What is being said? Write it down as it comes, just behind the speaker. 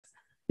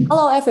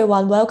Hello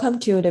everyone, welcome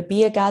to the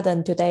Beer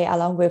Garden. Today,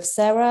 along with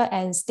Sarah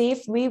and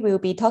Steve, we will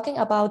be talking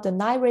about the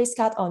night race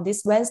card on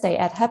this Wednesday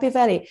at Happy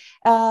Valley.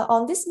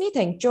 On this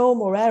meeting, Joe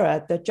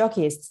Morera, the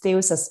jockey, is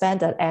still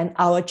suspended, and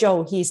our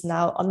Joe, he's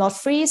now not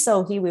free,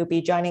 so he will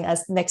be joining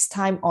us next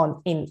time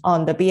on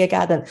the Beer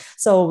Garden.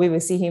 So we will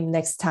see him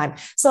next time.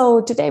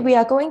 So today we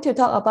are going to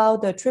talk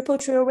about the triple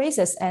trio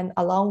races, and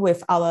along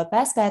with our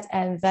best bet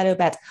and value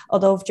bet.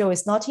 Although Joe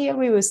is not here,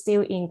 we will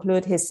still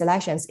include his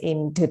selections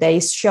in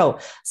today's show.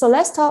 So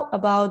let's talk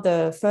about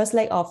the first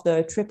leg of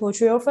the triple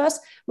trio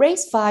first.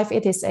 Race 5,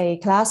 it is a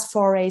class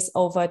 4 race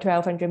over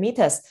 1200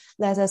 meters.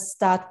 Let us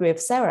start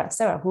with Sarah.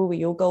 Sarah, who will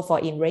you go for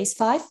in race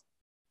 5?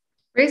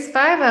 Race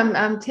 5,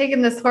 I'm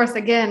taking this horse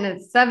again.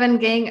 It's 7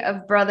 Gang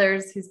of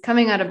Brothers. He's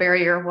coming out of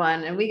barrier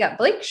 1. And we got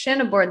Blake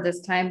Shin aboard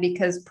this time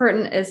because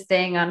Purton is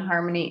staying on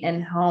Harmony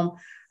and home.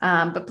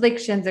 But Blake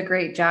Shin's a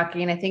great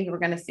jockey, and I think we're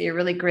going to see a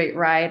really great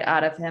ride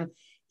out of him.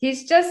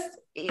 He's just,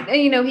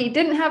 he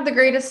didn't have the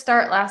greatest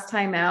start last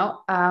time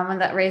out in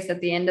that race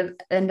at the end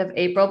of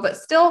April, but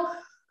still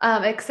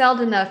excelled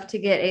enough to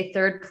get a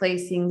third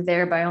placing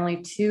there by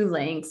only 2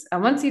 lengths.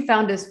 Once he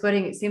found his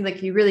footing, it seemed like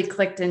he really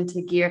clicked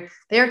into gear.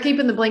 They are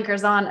keeping the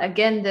blinkers on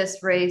again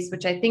this race,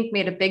 which I think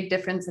made a big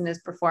difference in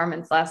his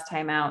performance last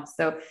time out.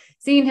 So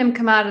seeing him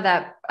come out of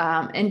that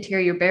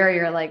interior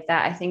barrier like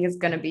that, I think is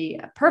going to be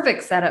a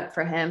perfect setup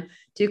for him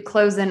to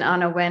close in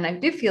on a win. I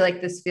do feel like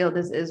this field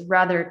is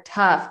rather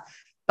tough,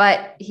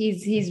 but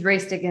he's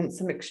raced against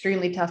some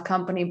extremely tough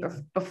company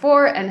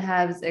before and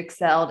has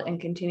excelled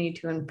and continued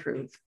to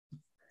improve.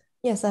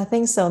 Yes, I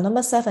think so.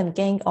 Number 7,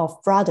 Gang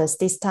of Brothers.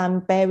 This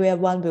time, barrier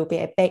 1 will be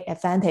a big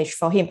advantage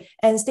for him.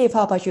 And Steve,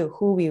 how about you?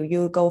 Who will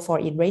you go for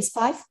in race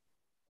 5?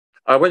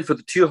 I went for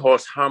the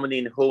 2-horse Harmony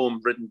and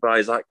Home, ridden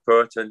by Zach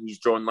Purton. He's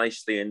drawn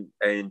nicely in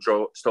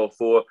stall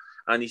 4.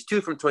 And he's 2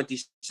 from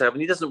 27.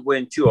 He doesn't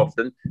win too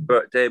often,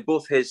 but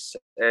both his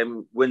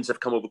wins have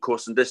come over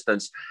course and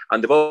distance.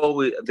 And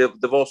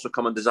they've also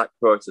come under Zach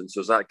Purton,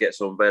 so Zach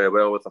gets on very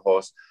well with the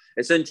horse.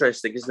 It's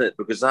interesting, isn't it?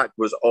 Because Zach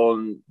was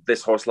on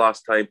this horse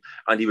last time,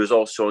 and he was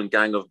also on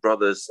Gang of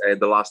Brothers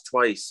the last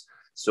twice.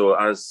 So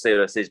as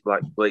Sarah says,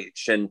 Blake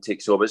Shin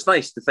takes over. It's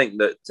nice to think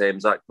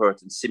that Zach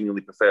Purton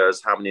seemingly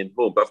prefers Harmony and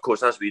Home. But of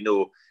course, as we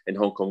know in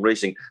Hong Kong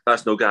racing,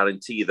 that's no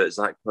guarantee that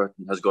Zach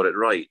Purton has got it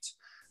right.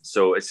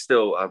 So it's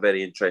still a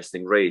very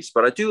interesting race.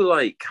 But I do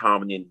like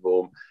Harmony and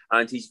Home,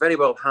 and he's very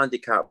well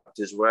handicapped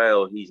as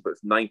well. He's about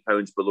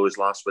 £9 below his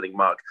last winning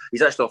mark.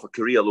 He's actually off a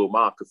career low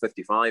mark of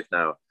 55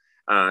 now.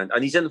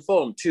 And he's in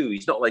form too.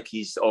 It's not like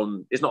he's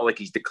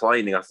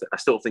declining. I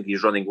still think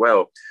he's running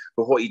well.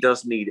 But what he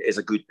does need is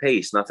a good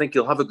pace. And I think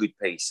he'll have a good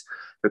pace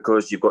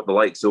because you've got the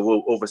likes of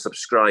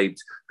Oversubscribed,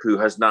 who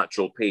has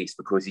natural pace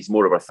because he's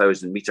more of a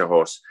 1,000-metre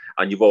horse.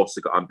 And you've also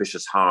got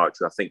Ambitious Heart,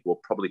 who I think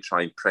will probably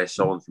try and press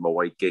on from a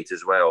wide gate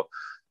as well.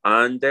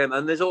 And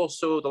there's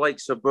also the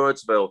likes of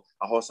Birdsville,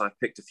 a horse I've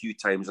picked a few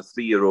times, a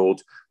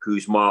 3-year-old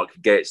whose mark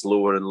gets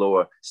lower and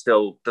lower,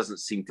 still doesn't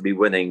seem to be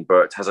winning,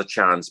 but has a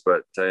chance,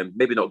 but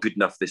maybe not good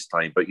enough this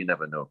time, but you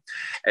never know.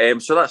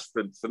 So that's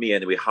for me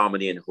anyway,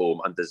 Harmony and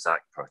Home under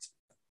Zach Purton.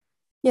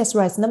 Yes,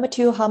 right. Number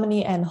 2,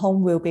 Harmony and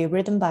Home will be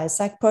ridden by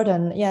Zach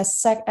Purton. Yes,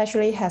 Zach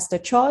actually has the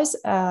choice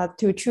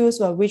to choose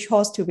which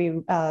horse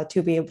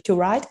to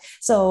ride.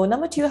 So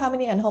number 2,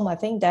 Harmony and Home, I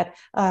think that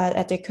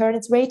at the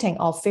current rating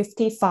of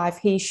 55,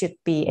 he should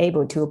be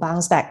able to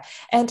bounce back.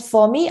 And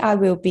for me, I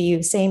will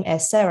be same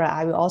as Sarah.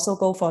 I will also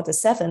go for the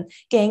 7,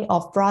 Gang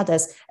of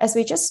Brothers. As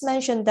we just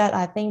mentioned that,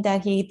 I think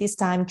that he this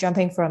time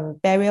jumping from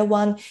barrier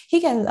 1,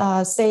 he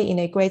can stay in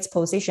a great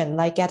position,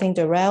 like getting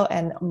the rail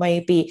and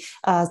maybe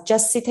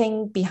just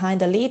sitting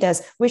behind the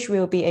leaders, which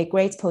will be a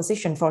great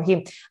position for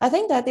him. I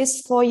think that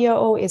this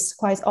 4-year-old is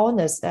quite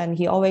honest, and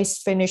he always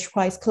finish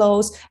quite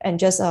close and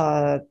just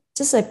a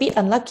bit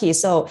unlucky.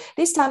 So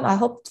this time I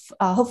hope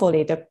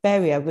hopefully the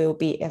barrier will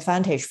be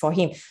advantage for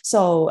him.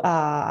 So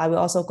I will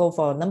also go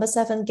for number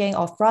 7, Gang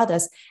of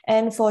Brothers.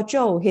 And for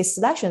Joe, his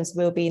selections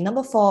will be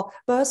number 4,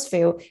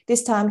 Bursfield.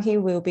 This time he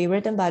will be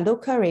ridden by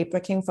Luke Curry,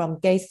 breaking from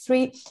gate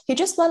 3. He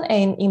just won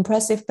an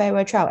impressive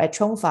barrier trial at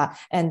Chongfa,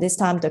 and this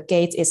time the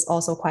gate is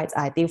also quite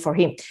ideal for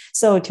him.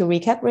 So to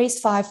recap race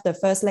 5, the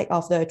first leg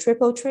of the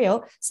triple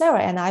trio,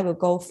 Sarah and I will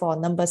go for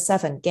number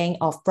 7, Gang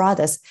of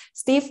Brothers.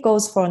 Steve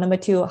goes for number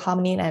 2,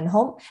 Harmony and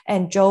Home,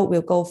 and Joe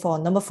will go for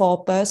number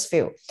 4,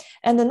 Bursfield.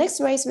 And the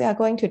next race we are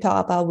going to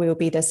talk about will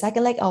be the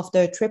second leg of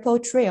the triple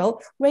trio,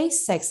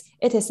 race 6.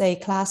 It is a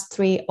class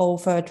 3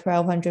 over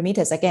 1200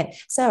 meters. Again,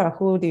 Sarah,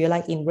 who do you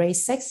like in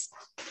race 6?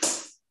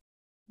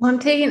 Well, I'm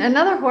taking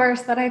another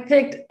horse that I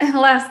picked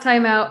last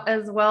time out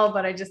as well,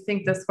 but I just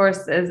think this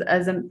horse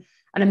is an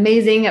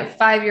amazing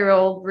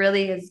 5-year-old,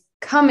 really has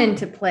come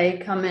into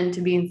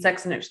being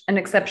an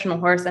exceptional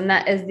horse, and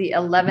that is the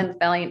 11th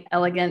Valiant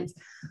Elegance.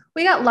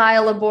 We got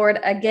Lyle aboard.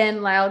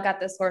 Again, Lyle got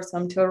this horse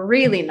home to a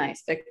really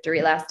nice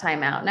victory last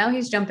time out. Now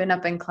he's jumping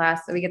up in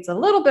class, so he gets a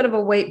little bit of a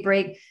weight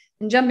break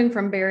and jumping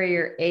from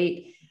barrier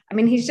 8. I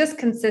mean, he's just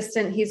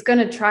consistent. He's going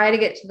to try to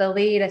get to the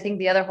lead. I think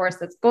the other horse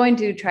that's going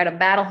to try to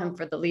battle him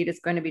for the lead is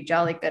going to be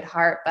Jolly Good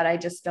Heart, but I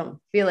just don't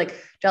feel like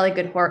Jolly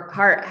Good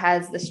Heart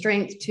has the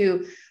strength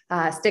to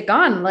stick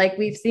on like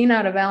we've seen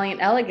out of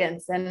Valiant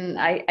Elegance. And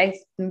I'm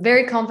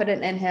very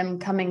confident in him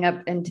coming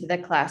up into the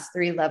Class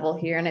 3 level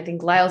here. And I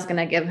think Lyle's going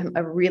to give him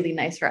a really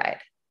nice ride.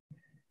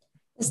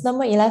 It's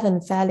number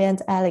 11,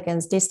 Valiant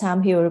Elegance. This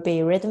time he will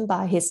be ridden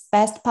by his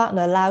best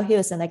partner, Lyle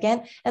Hilson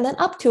again. And then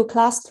up to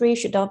Class 3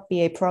 should not be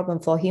a problem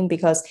for him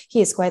because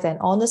he is quite an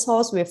honest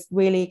horse with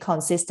really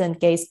consistent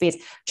gate speed.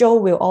 Joe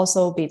will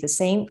also be the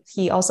same.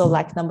 He also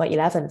like number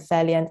 11,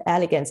 Valiant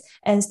Elegance.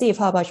 And Steve,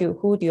 how about you?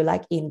 Who do you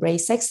like in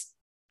race 6?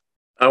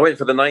 I went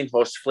for the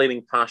 9-horse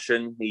Flaming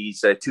Passion.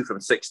 He's 2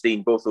 from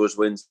 16. Both those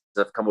wins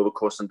have come over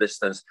course and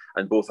distance,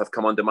 and both have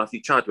come under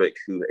Matthew Chadwick,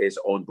 who is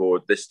on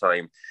board this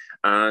time.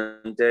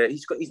 And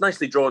he's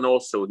nicely drawn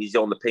also. He's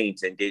on the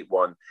paint in gate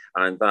 1,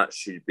 and that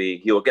should be,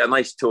 he'll get a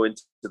nice toe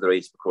into the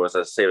race because,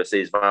 as Sarah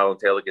says,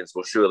 Valiant Elegance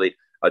will surely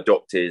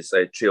adopt his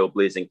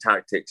trailblazing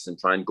tactics and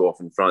try and go off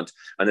in front.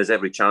 And there's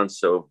every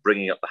chance of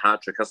bringing up the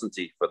hat trick, hasn't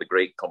he, for the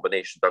great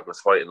combination,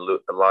 Douglas White and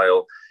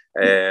Lyle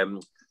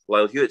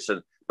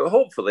Hewitson. But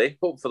hopefully,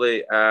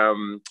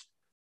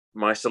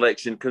 my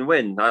selection can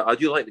win. I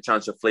do like the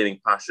chance of Flaming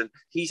Passion.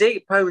 He's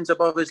 £8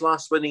 above his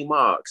last winning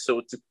mark.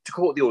 So to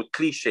quote the old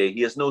cliche,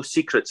 he has no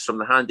secrets from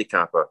the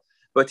handicapper.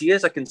 But he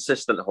is a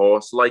consistent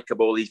horse,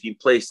 likeable. He's been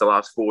placed the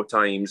last 4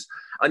 times.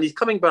 And he's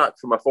coming back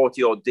from a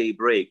 40-odd day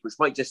break, which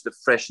might just have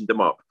freshened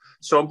him up.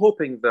 So I'm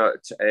hoping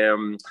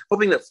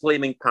that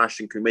Flaming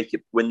Passion can make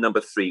it win number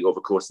 3 over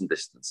course and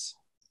distance.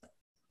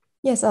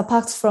 Yes,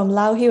 apart from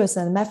Lyle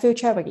Hewson, Matthew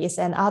Chadwick is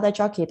another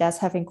jockey that's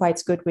having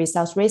quite good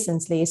results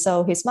recently.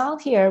 So his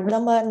mount here,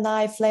 number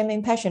 9,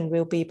 Flaming Passion,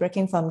 will be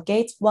breaking from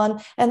gate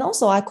 1. And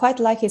also, I quite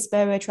like his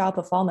barrier trial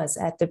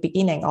performance at the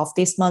beginning of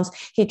this month.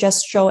 He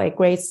just showed a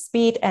great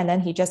speed and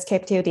then he just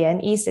kept till the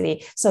end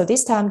easily. So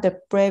this time, the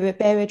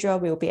barrier draw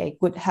will be a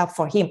good help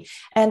for him.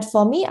 And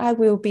for me, I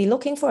will be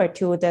looking forward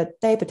to the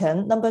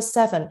debutant, number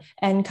 7,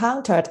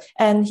 Encountered.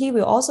 And he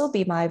will also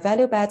be my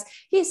value bet.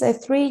 He's a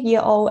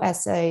 3-year-old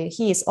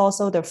he is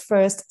also the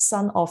first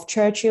son of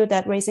Churchill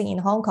that racing in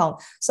Hong Kong.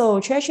 So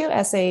Churchill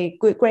as a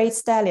great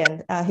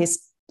stallion,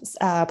 his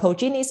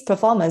Poggini's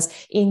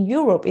performance in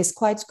Europe is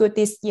quite good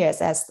this year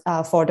as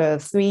for the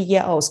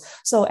 3-year-olds.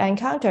 So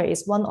Encounter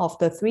is one of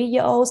the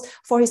 3-year-olds.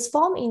 For his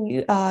form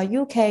in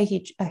UK,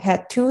 he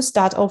had 2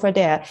 starts over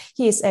there.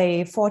 He is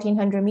a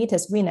 1400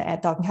 meters winner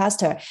at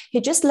Doncaster.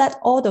 He just led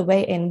all the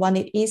way and won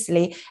it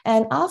easily.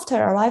 And after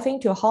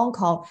arriving to Hong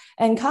Kong,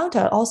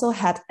 Encounter also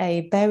had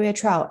a barrier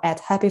trial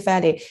at Happy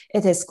Valley.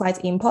 It is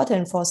quite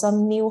important for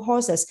some new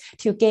horses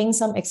to gain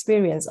some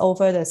experience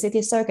over the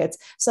city circuits.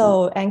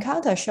 So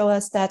Encounter showed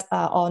us that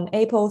on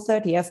April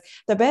 30th,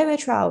 the barrier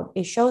trial,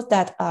 it shows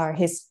that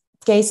his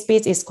gate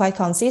speed is quite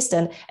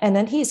consistent, and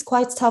then he is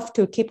quite tough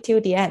to keep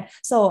till the end.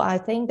 So I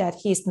think that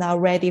he's now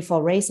ready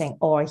for racing,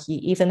 or he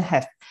even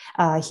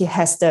he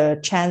has the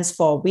chance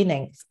for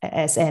winning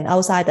as an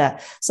outsider.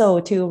 So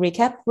to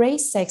recap,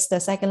 race 6, the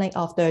second leg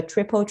of the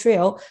triple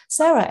trio,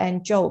 Sarah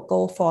and Joe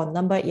go for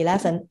number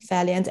 11,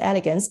 Valiant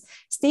Elegance.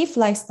 Steve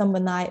likes number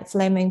 9,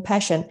 Flaming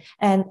Passion,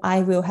 and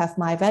I will have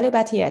my value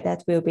bet here.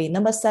 That will be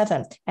number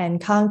 7,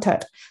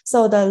 Encountered.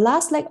 So the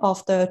last leg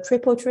of the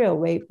triple trio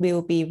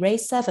will be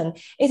race 7.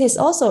 It is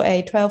also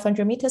a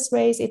 1200 meters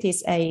race. It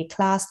is a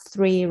class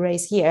 3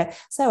 race here.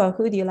 Sarah,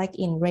 who do you like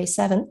in race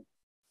 7?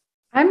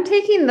 I'm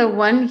taking the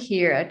 1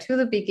 here,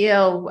 Tulip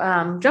Gale,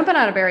 jumping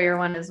out of barrier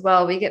 1 as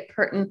well. We get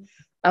Purton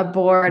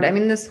aboard. I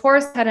mean, this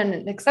horse had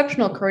an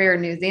exceptional career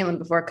in New Zealand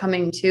before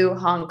coming to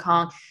Hong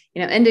Kong,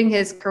 ending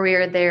his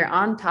career there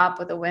on top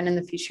with a win in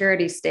the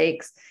Futurity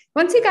Stakes.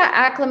 Once he got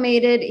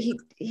acclimated,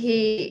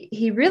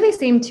 he really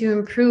seemed to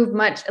improve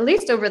much, at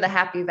least over the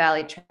Happy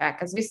Valley track.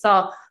 As we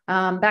saw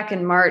back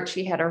in March,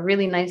 he had a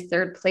really nice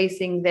 3rd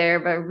placing there,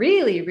 but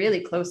really,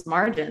 really close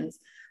margins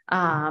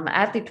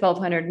at the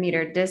 1200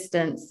 meter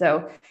distance.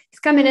 So he's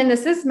coming in.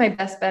 This is my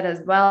best bet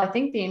as well. I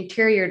think the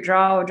interior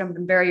draw,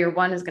 jumping barrier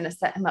 1, is going to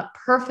set him up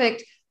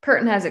perfect.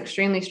 Purton has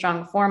extremely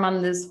strong form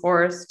on this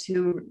horse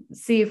to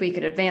see if we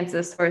could advance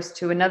this horse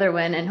to another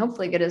win and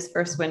hopefully get his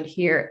first win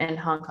here in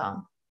Hong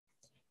Kong.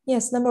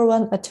 Yes, number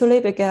 1, a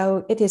tulip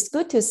ago. It is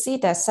good to see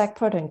that Zach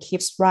Purton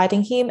keeps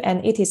riding him,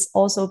 and it is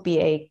also be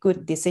a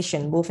good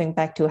decision moving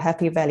back to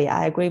Happy Valley.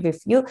 I agree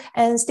with you.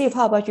 And Steve,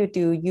 how about you?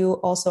 Do you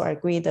also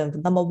agree the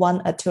number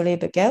 1, a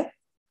tulip ago?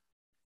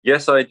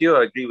 Yes, I do.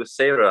 I agree with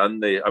Sarah.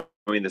 And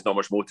there's not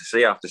much more to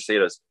say after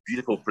Sarah's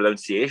beautiful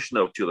pronunciation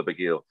of Tulip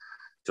Gale.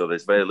 So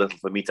there's very little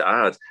for me to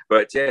add.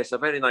 But yes, a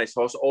very nice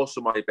horse. Also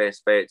my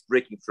best bet,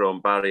 breaking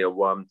from barrier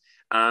 1.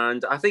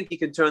 And I think he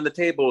can turn the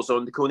tables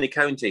on the Coney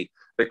County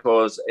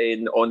because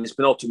on his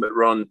penultimate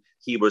run,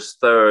 he was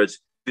 3rd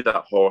to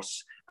that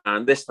horse.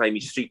 And this time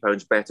he's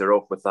 £3 better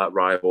off with that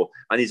rival.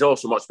 And he's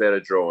also much better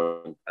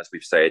drawn, as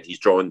we've said. He's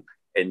drawn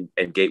in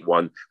gate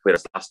 1,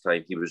 whereas last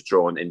time he was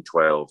drawn in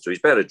 12. So he's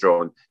better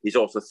drawn. He's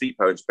also £3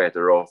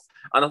 better off.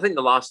 And I think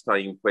the last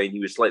time when he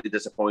was slightly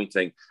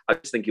disappointing, I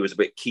just think he was a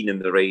bit keen in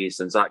the race,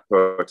 and Zach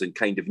Burton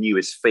kind of knew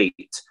his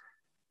fate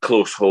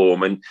close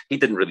home, and he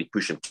didn't really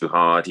push him too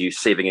hard. He was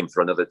saving him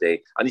for another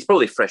day, and he's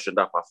probably freshened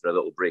up after a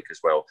little break as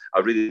well.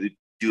 I really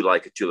do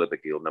like Atula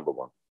Bagil, number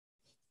 1.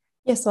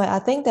 Yes, so I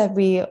think that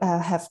we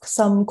have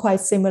some quite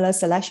similar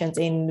selections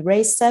in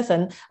race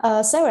 7.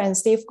 Sarah and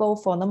Steve go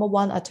for number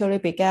 1, Atuli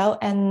Bigel,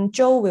 and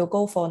Joe will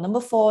go for number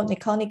 4,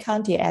 Nikoni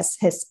County, as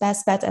his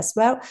best bet as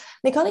well.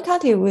 Nikoni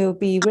County will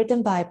be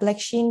ridden by Black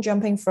Sheen,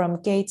 jumping from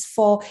gate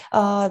 4.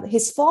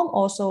 His form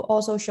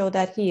also show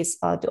that he is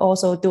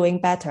also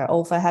doing better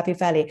over Happy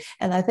Valley,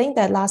 and I think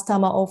that last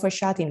time over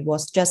Charene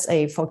was just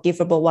a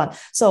forgivable one.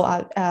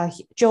 So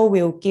Joe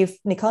will give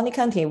Nikoni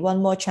County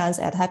one more chance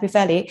at Happy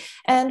Valley,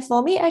 and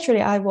for me, actually,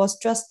 I was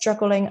just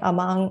juggling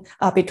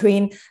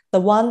between the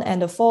 1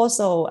 and the 4.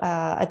 So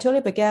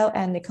Atuli Bagel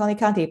and Nikoni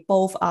County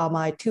both are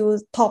my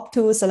top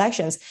two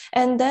selections.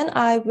 And then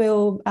I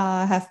will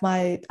have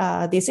my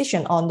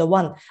decision on the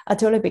 1,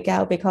 Atuli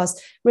Bagel,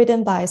 because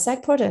ridden by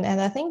Zach Purton.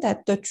 And I think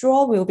that the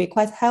draw will be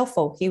quite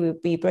helpful. He will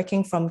be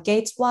breaking from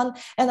gate 1.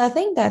 And I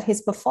think that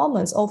his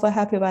performance over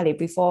Happy Valley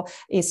before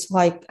is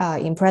quite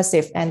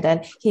impressive. And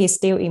then he is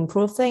still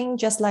improving,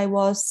 just like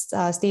what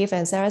Steve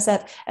and Sarah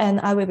said. And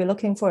I will be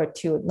looking forward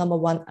to number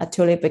 1,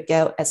 Atuli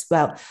Bagel as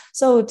well.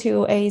 So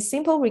to a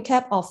simple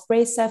recap of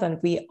race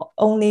 7, we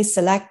only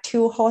select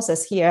 2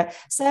 horses here.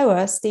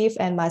 Sarah, Steve,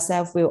 and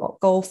myself will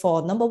go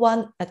for number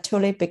 1,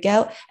 Atuli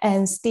Bagel,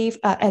 and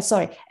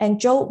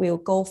Joe will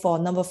go for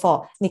number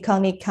 4,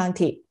 Nikoni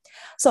County.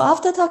 So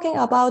after talking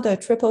about the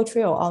triple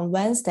trio on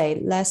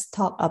Wednesday, let's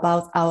talk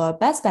about our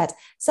best bet.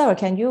 Sarah,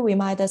 can you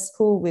remind us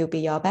who will be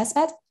your best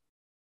bet?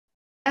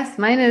 Yes,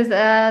 mine is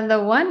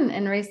the 1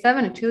 in race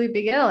 7, Atuli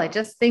Bigil. I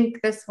just think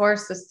this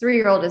horse, this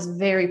 3-year-old, is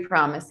very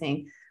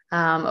promising.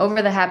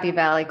 Over the Happy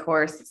Valley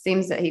course, it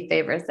seems that he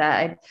favors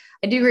that.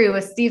 I do agree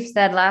with what Steve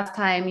said last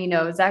time.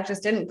 Zach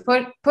just didn't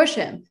push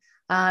him.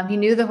 He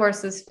knew the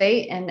horse's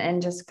fate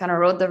and just kind of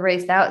rode the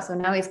race out. So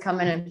now he's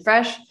coming in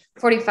fresh,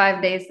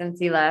 45 days since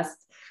he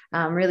last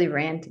really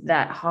ran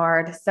that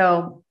hard.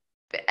 So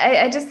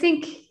I just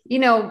think,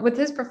 with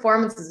his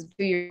performance as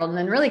a 2-year-old and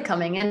then really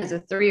coming in as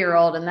a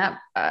 3-year-old, and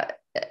that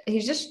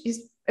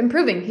he's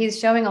improving. He's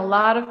showing a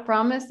lot of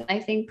promise. And I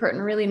think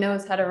Purton really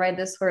knows how to ride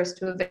this horse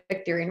to a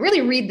victory and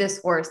really read this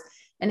horse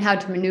and how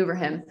to maneuver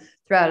him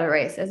throughout a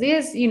race, as he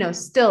is,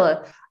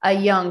 still a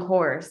young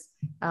horse.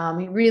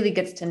 He really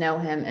gets to know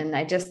him. And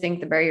I just think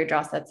the barrier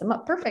draw sets him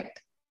up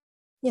perfect.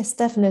 Yes,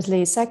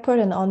 definitely. Zach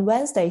Purton on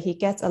Wednesday, he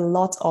gets a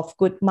lot of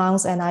good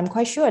mounts, and I'm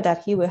quite sure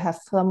that he will have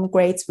some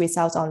great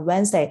results on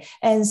Wednesday.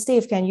 And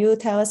Steve, can you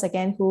tell us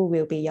again who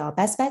will be your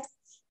best bet?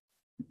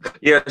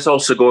 Yeah, it's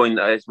also going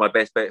as my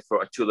best bet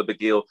for Atula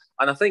Bagil.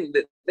 And I think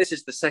that this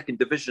is the second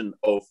division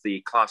of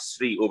the Class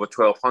 3 over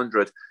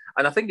 1200.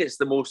 And I think it's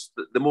the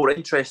more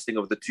interesting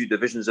of the 2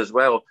 divisions as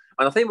well.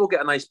 And I think we'll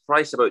get a nice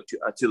price about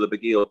Atula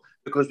Bagil,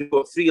 because we've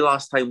got 3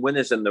 last-time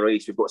winners in the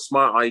race. We've got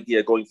Smart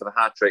Idea going for the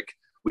hat-trick.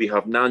 We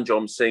have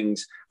Nanjom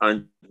Singh's,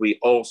 and we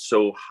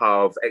also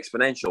have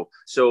Exponential.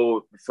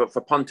 So for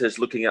punters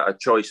looking at a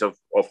choice of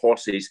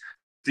horses,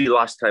 3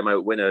 last-time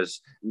out winners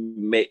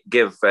may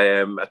give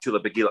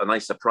Atula Bagil a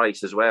nicer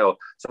price as well.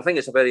 So I think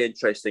it's a very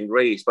interesting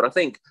race. But I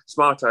think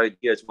Smart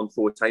Idea has won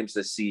 4 times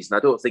this season. I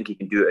don't think he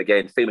can do it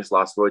again. Famous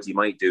last words, he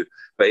might do.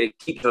 But it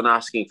keeps on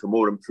asking for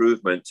more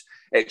improvement.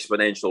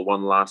 Exponential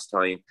won last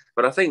time.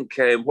 But I think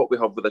what we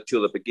have with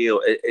Atula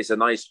Bagil is a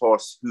nice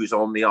horse who's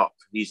on the up.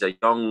 He's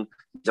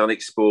he's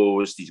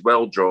unexposed, he's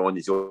well drawn,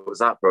 he's got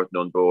Zach Burton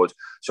on board.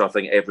 So I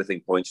think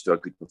everything points to a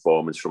good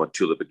performance from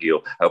Atula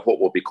Bagil at what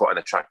will be quite an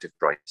attractive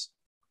price.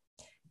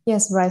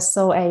 Yes, right.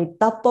 So a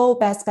double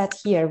best bet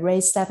here,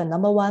 race 7,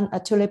 number 1,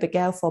 Atuli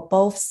Bagel for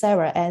both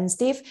Sarah and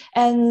Steve.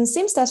 And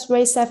seems that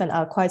race 7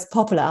 are quite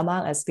popular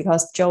among us,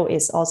 because Joe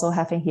is also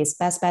having his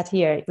best bet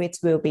here, which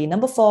will be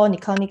number 4,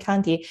 Nikoni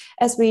County.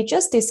 As we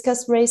just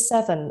discussed, race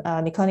 7,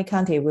 Nikoni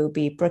County will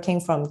be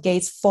breaking from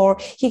gate 4.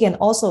 He can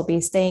also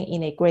be staying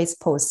in a great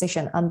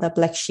position under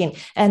Black Sheen.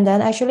 And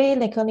then actually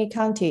Nikoni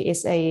County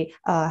is a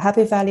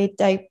Happy Valley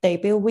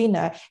debut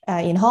winner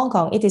in Hong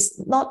Kong. It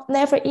is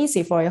never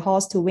easy for a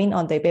horse to win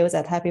on debut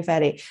at Happy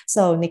Valley.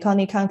 So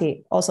Nikoni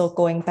County also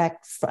going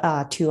back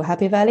to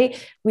Happy Valley.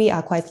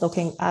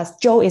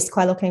 Joe is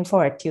quite looking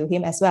forward to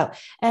him as well.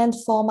 And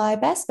for my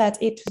best bet,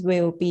 it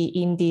will be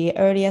in the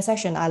earlier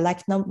section. I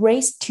like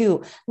race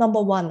 2, number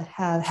 1,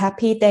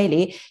 Happy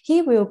Daily.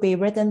 He will be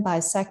ridden by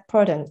Zach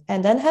Purton.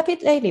 And then Happy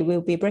Daily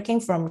will be breaking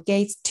from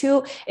gate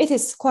 2. It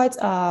is quite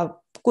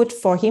good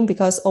for him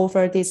because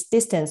over this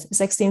distance,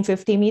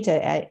 1650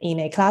 meter in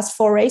a class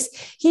 4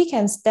 race, he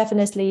can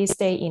definitely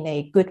stay in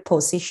a good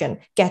position,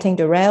 getting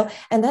the rail.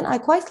 And then I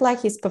quite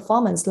like his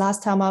performance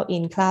last time out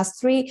in class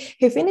 3.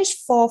 He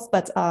finished 4th,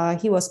 but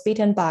he was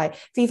beaten by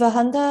Fever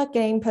Hunter,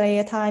 Game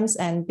Player Times,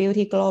 and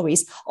Beauty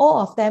Glories. All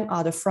of them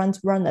are the front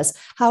runners.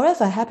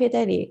 However, Happy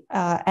Daily,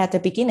 at the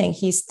beginning,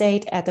 he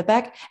stayed at the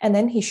back, and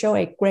then he showed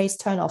a great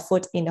turn of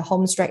foot in the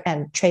home stretch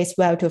and chased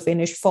well to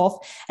finish 4th.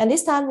 And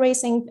this time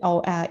racing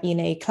in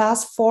a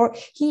class 4,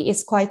 he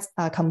is quite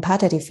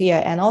competitive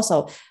here. And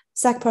also,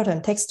 Zach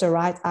Purton takes the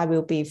ride. I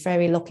will be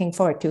very looking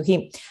forward to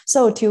him.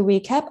 So to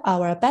recap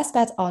our best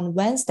bet on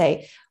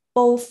Wednesday,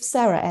 both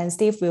Sarah and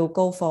Steve will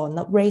go for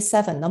race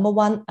 7, number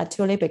 1,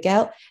 Atuli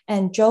Bigel,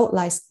 and Joe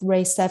likes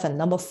race 7,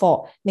 number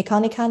 4,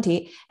 Nikoni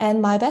County,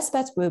 and my best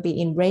bet will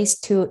be in race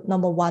 2,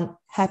 number 1,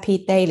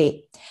 Happy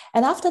Daily.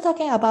 And after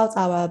talking about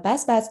our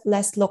best bets,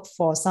 let's look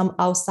for some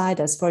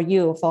outsiders for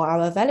you. For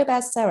our value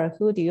bets, Sarah,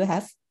 who do you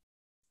have?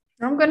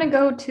 I'm going to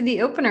go to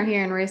the opener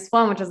here in race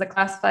 1, which is a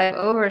class 5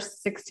 over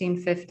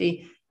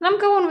 1650. And I'm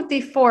going with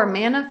the 4,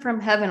 Manna from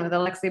Heaven, with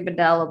Alexi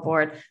Bedell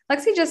aboard.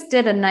 Alexi just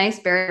did a nice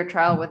barrier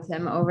trial with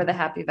him over the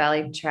Happy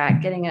Valley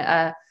track, getting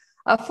a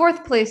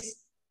 4th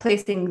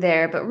placing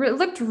there, but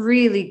looked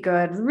really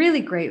good,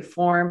 really great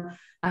form.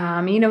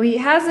 He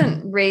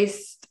hasn't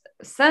raced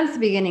since the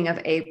beginning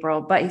of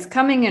April, but he's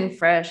coming in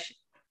fresh.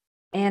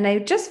 And I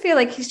just feel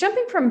like he's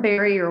jumping from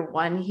barrier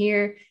 1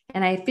 here.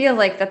 And I feel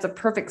like that's a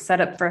perfect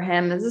setup for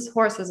him, as this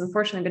horse has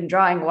unfortunately been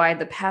drawing wide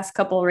the past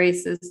couple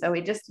races. So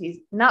he's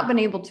not been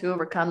able to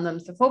overcome them.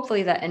 So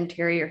hopefully that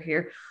interior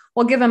here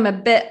will give him a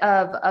bit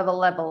of a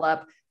level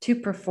up to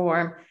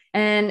perform.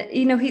 And,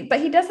 but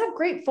he does have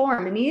great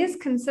form and he is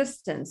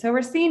consistent. So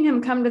we're seeing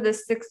him come to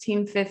this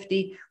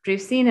 1650.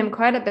 We've seen him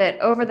quite a bit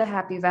over the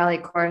Happy Valley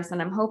course.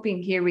 And I'm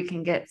hoping here we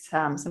can get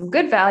some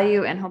good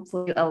value, and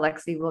hopefully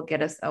Alexi will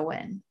get us a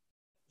win.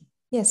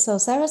 Yes, so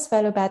Sarah's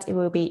value bet, it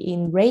will be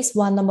in race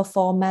 1, number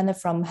 4, Manna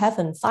from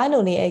Heaven.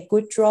 Finally, a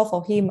good draw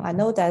for him. I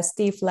know that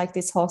Steve liked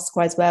this horse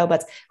quite well,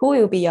 but who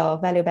will be your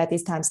value bet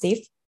this time,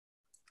 Steve?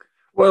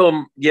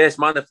 Well, yes,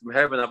 Manna from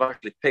Heaven, I've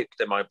actually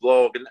picked in my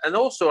blog. And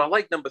also, I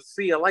like number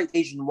 3. I like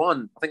Asian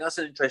 1. I think that's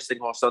an interesting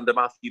horse under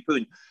Matthew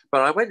Poon.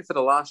 But I went for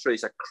the last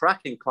race, a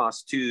cracking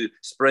class 2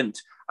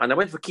 sprint, and I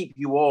went for Keep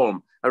You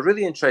Warm. A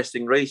really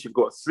interesting race. We've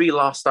got 3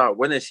 last start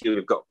winners here.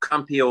 We've got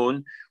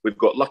Campione, we've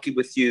got Lucky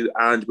With You,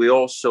 and we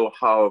also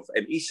have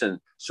Eason.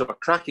 So a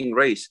cracking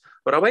race.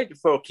 But I went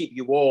for Keep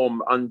You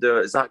Warm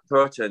under Zach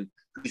Purton,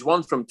 who's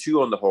 1 from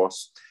 2 on the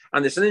horse.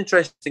 And it's an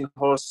interesting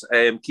horse,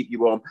 Keep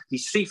You Warm.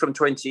 He's 3 from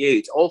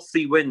 28. All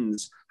 3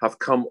 wins have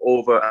come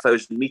over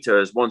 1,000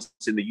 metres, once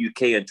in the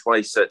UK and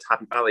twice at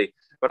Happy Valley.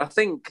 But I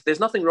think there's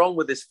nothing wrong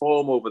with his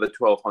form over the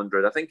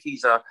 1,200. I think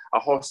he's a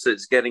horse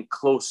that's getting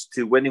close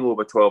to winning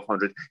over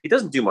 1,200. He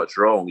doesn't do much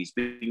wrong. He's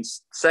been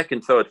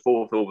 2nd, 3rd,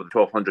 4th over the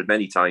 1,200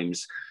 many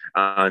times.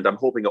 And I'm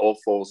hoping it all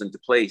falls into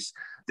place.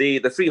 The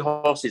 3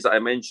 horses that I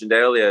mentioned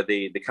earlier,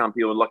 the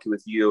Campione, Lucky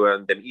With You,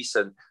 and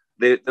Eason,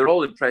 they're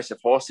all impressive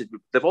horses.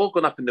 They've all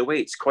gone up in the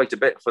weights quite a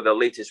bit for their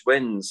latest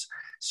wins.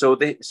 So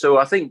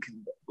I think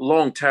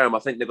long term, I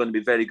think they're going to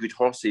be very good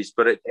horses,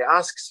 but it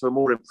asks for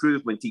more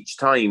improvement each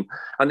time.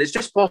 And it's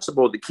just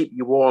possible that Keep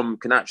You Warm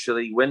can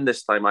actually win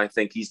this time, I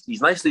think.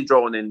 He's nicely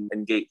drawn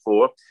in gate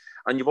 4.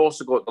 And you've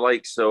also got the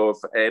likes of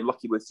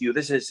Lucky With You.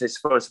 This is his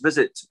first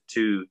visit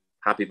to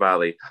Happy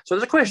Valley. So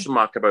there's a question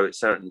mark about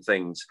certain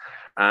things.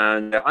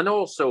 And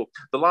also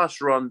the last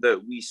run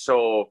that we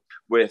saw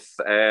with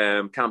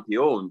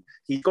Campione,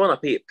 he's gone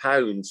up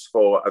 £8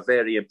 for a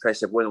very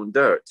impressive win on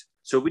dirt.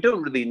 So we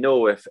don't really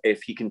know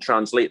if he can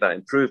translate that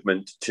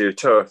improvement to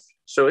turf.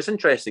 So it's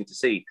interesting to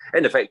see.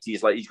 In effect,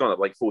 he's gone up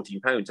like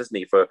 £14, hasn't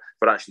he, for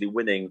actually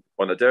winning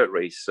on a dirt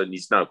race, and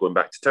he's now going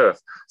back to turf.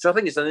 So I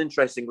think it's an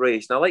interesting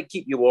race. And I like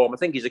Keep You Warm. I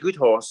think he's a good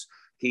horse.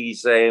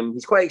 He's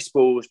quite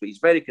exposed, but he's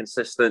very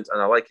consistent,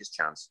 and I like his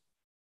chance.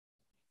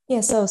 Yeah,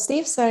 so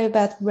Steve's very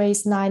bad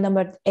race 9,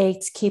 number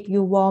 8, Keep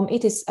You Warm.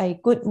 It is a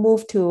good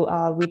move to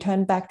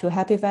return back to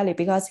Happy Valley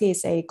because he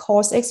is a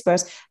course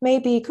expert.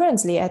 Maybe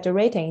currently at the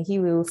rating, he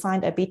will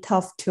find a bit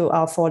tough to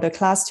for the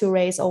class 2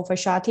 race over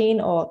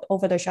Charene or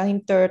over the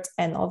Charene dirt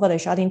and over the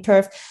Charene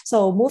turf.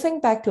 So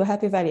moving back to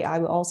Happy Valley, I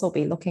will also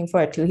be looking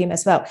forward to him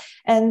as well.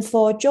 And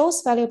for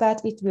Joe's value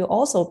bet, it will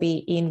also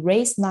be in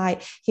race 9.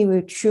 He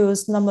will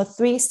choose number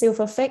 3,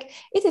 Silver Fig.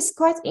 It is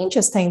quite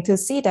interesting to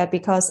see that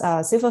because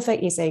Silver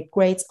Fig is a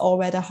great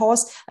all-weather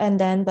horse,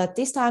 but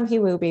this time he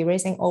will be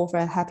racing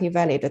over Happy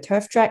Valley, the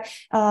turf track.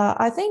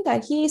 I think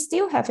that he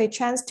still have a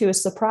chance to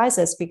surprise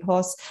us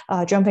because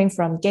jumping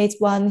from gate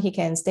 1, he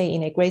can stay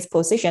in a great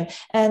position.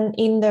 And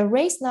in the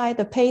race 9,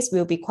 the pace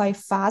will be quite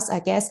fast,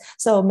 I guess.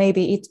 So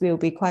maybe it will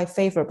be quite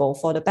favorable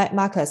for the back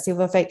marker,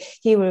 Silver Fig.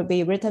 He will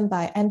be ridden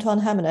by Anton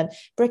Hamilton.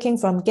 Breaking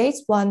from gate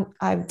 1,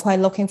 I'm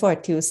quite looking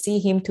forward to see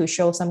him to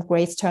show some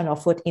great turn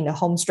of foot in the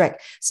home stretch.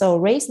 So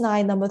race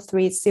 9, number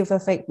 3, Silver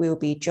Fig will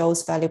be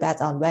Joe's value bet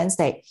on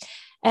Wednesday.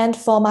 And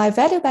for my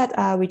value bet,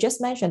 we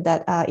just mentioned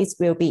that it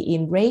will be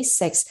in race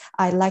 6.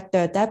 I like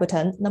the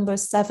debutant, number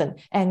 7,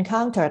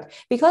 Encountered,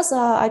 because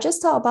I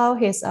just thought about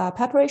his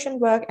preparation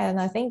work, and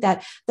I think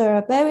that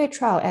the barrier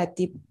trial at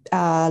the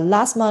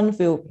last month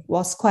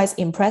was quite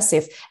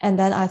impressive. And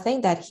then I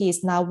think that he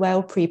is now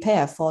well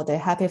prepared for the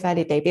Happy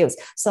Valley debuts.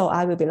 So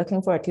I will be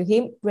looking forward to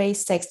him,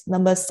 race 6,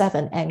 number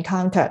 7,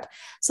 Encountered.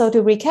 So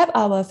to recap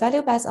our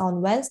value bets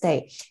on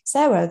Wednesday,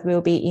 Sara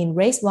will be in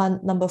race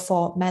 1, number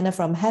 4, Manna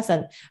from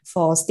Heaven.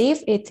 For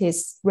Steve, it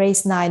is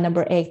race 9,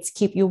 number 8,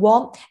 Keep You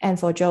Warm. And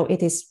for Joe,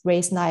 it is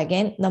race 9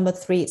 again, number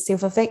 3,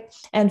 Silver Fig.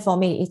 And for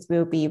me, it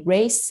will be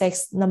race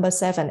 6, number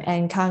 7,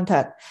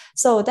 Encountered.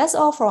 So that's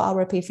all for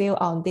our preview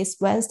on this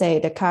Wednesday.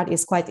 The card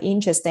is quite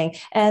interesting,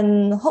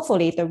 and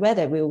hopefully the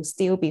weather will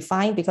still be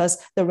fine because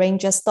the rain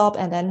just stopped,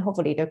 and then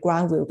hopefully the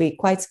ground will be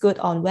quite good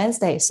on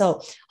Wednesday.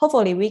 So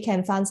hopefully we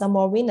can find some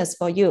more winners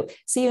for you.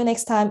 See you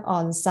next time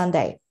on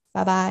Sunday.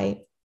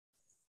 Bye-bye.